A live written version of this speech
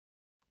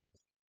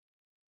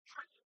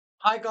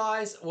Hi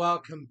guys,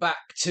 welcome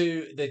back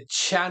to the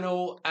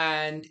channel,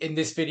 and in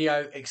this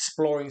video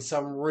exploring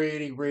some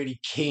really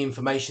key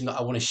information that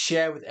I want to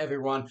share with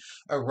everyone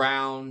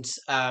around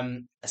a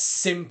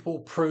simple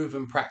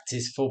proven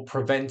practice for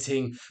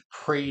preventing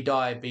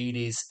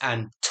pre-diabetes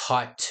and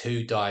type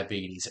 2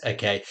 diabetes.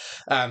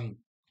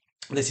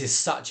 This is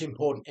such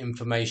important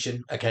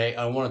information.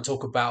 I want to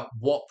talk about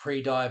what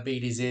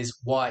pre-diabetes is,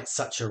 why it's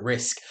such a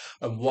risk,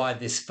 and why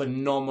this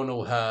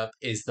phenomenal herb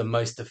is the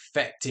most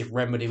effective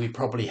remedy we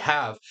probably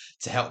have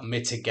to help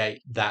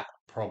mitigate that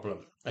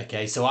problem.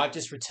 So I've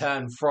just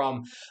returned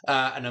from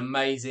an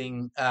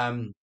amazing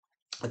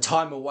a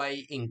time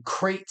away in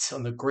Crete,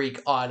 on the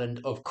Greek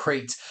island of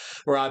Crete,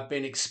 where I've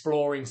been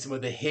exploring some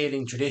of the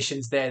healing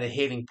traditions there, the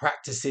healing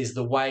practices,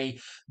 the way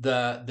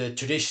the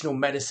traditional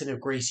medicine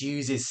of Greece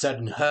uses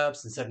certain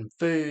herbs and certain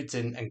foods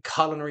and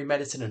culinary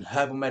medicine and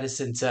herbal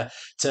medicine to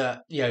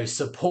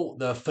support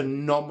the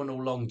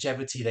phenomenal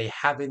longevity they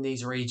have in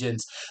these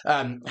regions,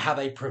 how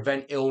they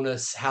prevent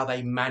illness, how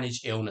they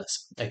manage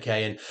illness.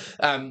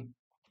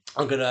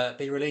 I'm going to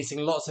be releasing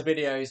lots of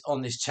videos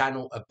on this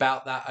channel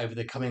about that over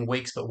the coming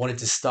weeks, but wanted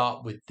to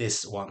start with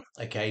this one,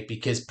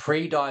 because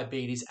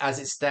pre-diabetes, as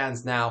it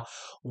stands now,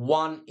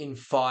 1 in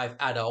 5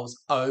 adults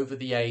over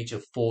the age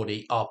of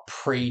 40 are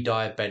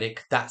pre-diabetic.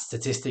 That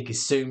statistic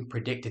is soon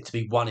predicted to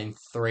be 1 in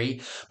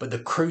 3, but the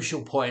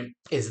crucial point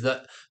is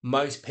that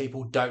most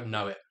people don't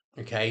know it.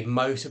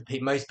 Most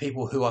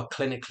people who are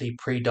clinically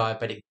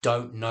pre-diabetic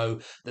don't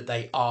know that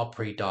they are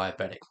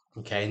pre-diabetic.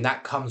 And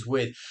that comes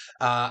with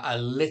a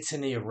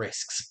litany of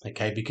risks.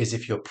 Because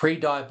if you're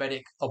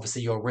pre-diabetic,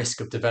 obviously your risk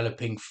of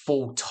developing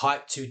full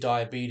type 2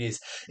 diabetes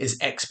is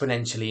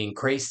exponentially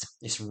increased.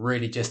 It's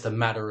really just a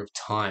matter of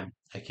time.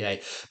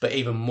 But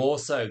even more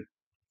so,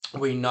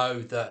 we know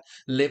that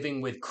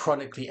living with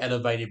chronically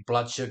elevated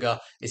blood sugar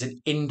is an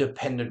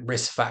independent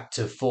risk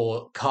factor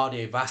for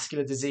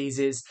cardiovascular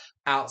diseases,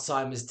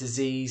 Alzheimer's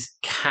disease,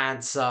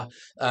 cancer,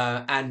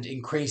 and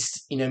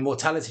increased,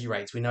 mortality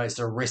rates. We know it's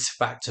a risk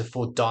factor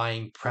for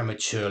dying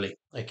prematurely.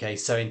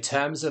 So in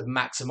terms of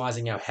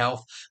maximizing our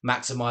health,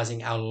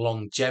 maximizing our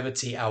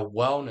longevity, our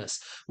wellness,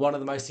 one of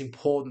the most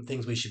important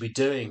things we should be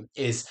doing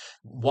is,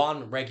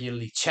 one,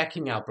 regularly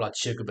checking our blood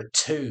sugar, but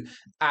two,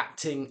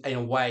 acting in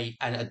a way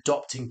and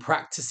adopting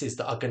practices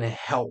that are going to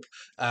help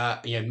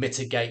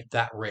mitigate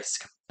that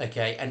risk.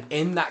 And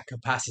in that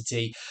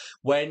capacity,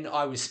 when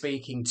I was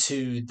speaking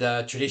to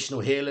the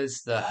traditional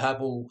healers, the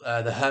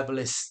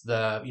herbalists,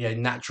 the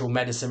natural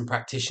medicine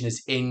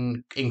practitioners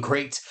in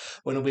Crete,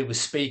 when we were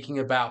speaking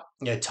about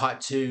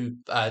type 2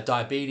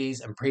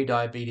 diabetes and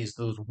pre-diabetes,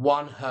 there was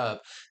one herb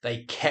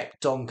they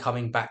kept on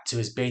coming back to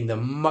as being the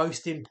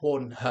most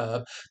important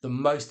herb, the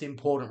most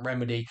important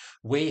remedy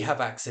we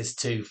have access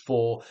to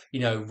for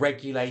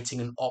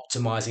regulating and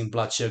optimizing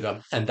blood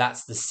sugar, and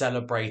that's the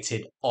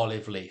celebrated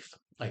olive leaf.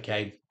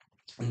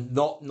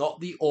 Not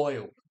the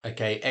oil.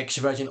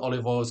 Extra virgin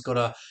olive oil has got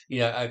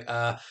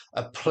a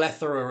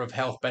plethora of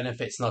health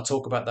benefits, and I'll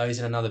talk about those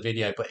in another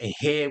video. But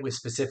here we're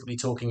specifically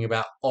talking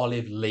about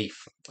olive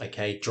leaf.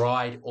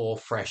 Dried or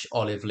fresh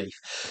olive leaf.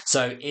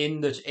 So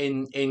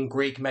in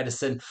Greek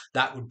medicine,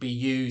 that would be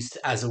used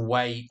as a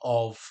way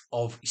of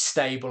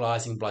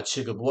stabilizing blood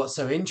sugar. But what's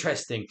so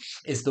interesting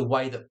is the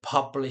way that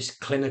published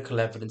clinical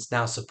evidence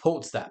now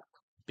supports that.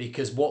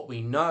 Because what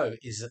we know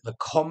is that the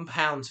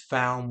compounds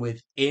found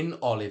within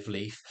olive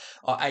leaf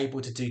are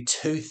able to do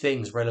two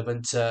things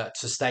relevant to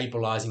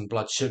stabilizing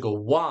blood sugar.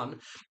 One,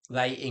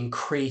 they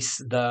increase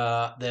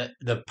the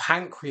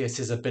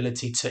pancreas's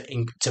ability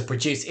to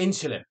produce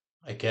insulin.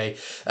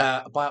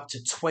 By up to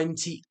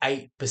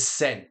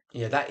 28%.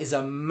 That is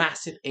a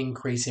massive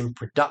increase in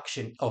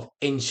production of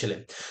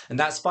insulin. And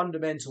that's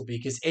fundamental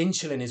because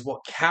insulin is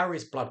what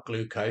carries blood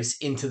glucose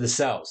into the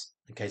cells.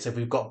 So if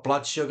we've got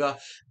blood sugar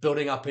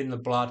building up in the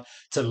blood,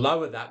 to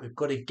lower that, we've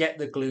got to get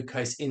the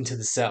glucose into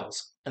the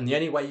cells. And the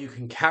only way you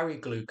can carry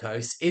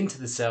glucose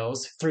into the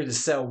cells through the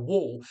cell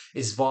wall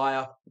is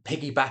via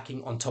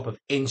piggybacking on top of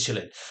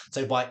insulin.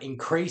 So by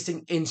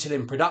increasing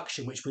insulin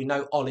production, which we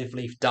know olive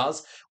leaf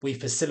does, we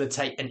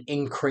facilitate an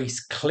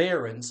increased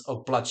clearance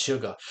of blood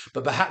sugar.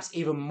 But perhaps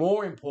even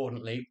more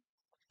importantly,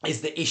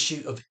 is the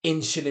issue of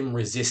insulin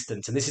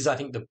resistance. And this is, I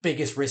think, the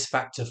biggest risk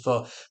factor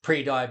for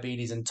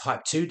pre-diabetes and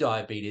type 2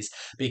 diabetes,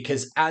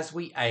 because as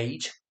we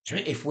age,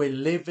 if we're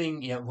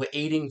living, we're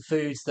eating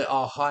foods that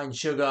are high in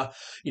sugar,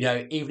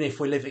 even if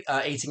we're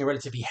eating a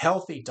relatively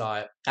healthy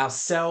diet, our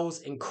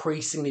cells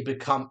increasingly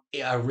become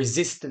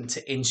resistant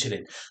to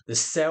insulin. The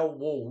cell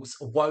walls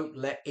won't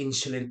let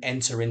insulin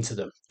enter into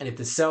them. And if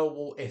the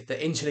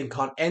insulin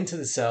can't enter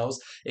the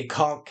cells, it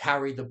can't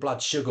carry the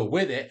blood sugar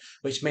with it,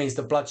 which means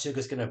the blood sugar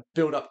is going to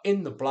build up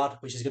in the blood,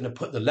 which is going to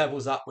put the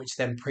levels up, which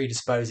then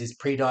predisposes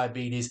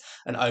pre-diabetes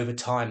and over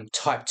time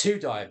type 2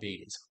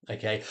 diabetes.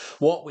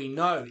 What we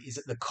know is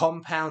that the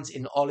compounds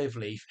in olive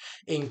leaf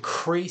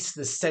increase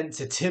the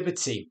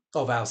sensitivity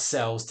of our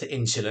cells to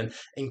insulin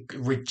and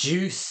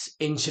reduce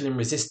insulin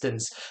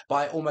resistance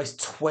by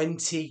almost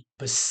 20%.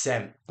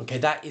 Okay,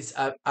 that is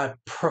a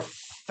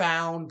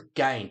profound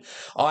gain.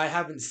 I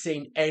haven't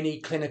seen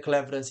any clinical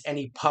evidence,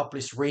 any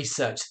published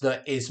research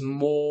that is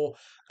more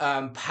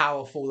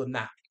powerful than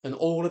that. And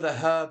all of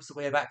the herbs that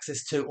we have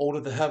access to, all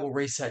of the herbal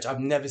research, I've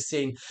never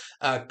seen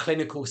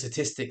clinical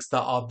statistics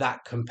that are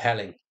that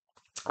compelling.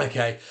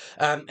 Okay,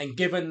 and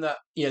given that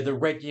the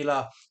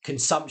regular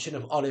consumption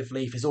of olive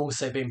leaf has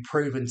also been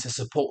proven to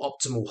support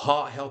optimal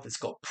heart health, it's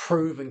got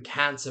proven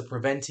cancer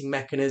preventing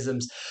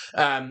mechanisms,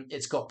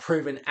 it's got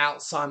proven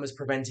Alzheimer's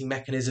preventing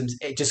mechanisms.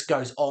 It just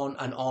goes on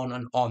and on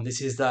and on. This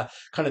is the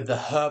kind of the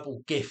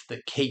herbal gift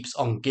that keeps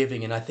on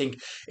giving, and I think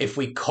if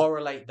we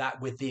correlate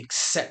that with the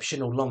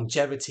exceptional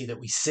longevity that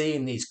we see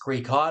in these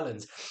Greek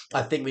islands,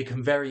 I think we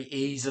can very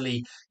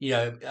easily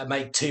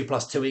make 2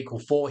 + 2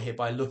 = 4 here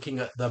by looking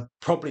at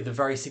probably the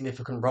very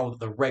significant role that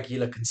the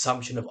regular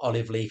consumption of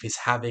olive leaf is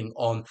having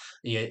on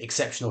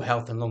exceptional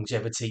health and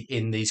longevity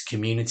in these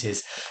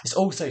communities. It's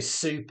also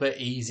super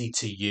easy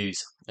to use.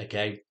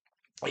 Okay,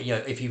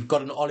 if you've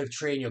got an olive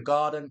tree in your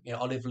garden,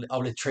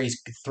 olive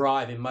trees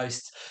thrive in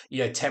most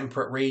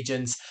temperate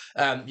regions.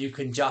 You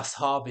can just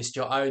harvest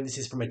your own. This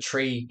is from a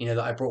tree that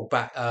I brought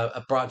back,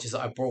 branches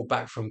that I brought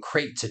back from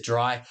Crete to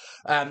dry,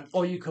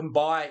 or you can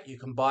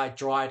buy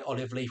dried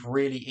olive leaf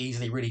really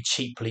easily, really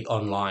cheaply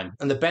online.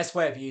 And the best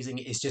way of using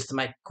it is just to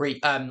make Greek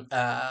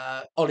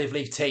olive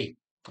leaf tea.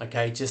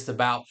 Okay, just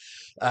about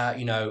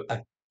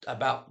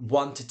about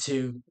 1 to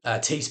 2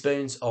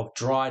 teaspoons of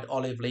dried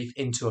olive leaf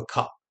into a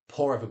cup,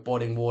 pour over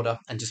boiling water,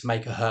 and just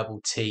make a herbal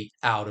tea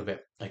out of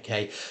it.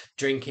 Okay,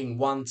 drinking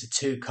 1 to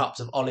 2 cups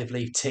of olive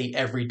leaf tea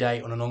every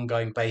day on an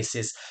ongoing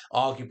basis,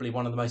 arguably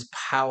one of the most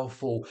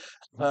powerful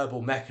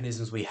herbal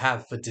mechanisms we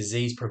have for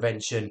disease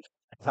prevention,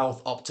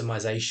 health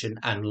optimization,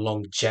 and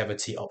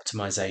longevity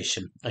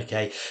optimization.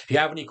 Okay, if you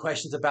have any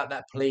questions about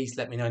that, please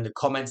let me know in the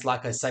comments.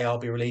 Like I say, I'll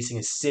be releasing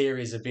a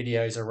series of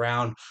videos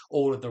around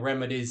all of the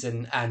remedies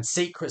and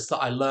secrets that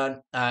I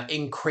learned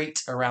in Crete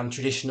around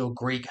traditional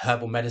Greek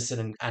herbal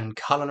medicine and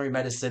culinary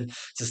medicine.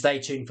 So stay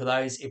tuned for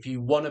those. If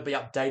you want to be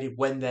updated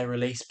when they're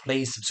released,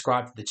 please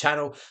subscribe to the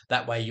channel.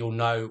 That way you'll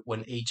know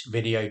when each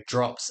video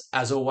drops.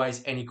 As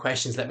always, any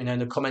questions, let me know in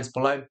the comments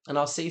below, and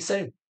I'll see you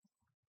soon.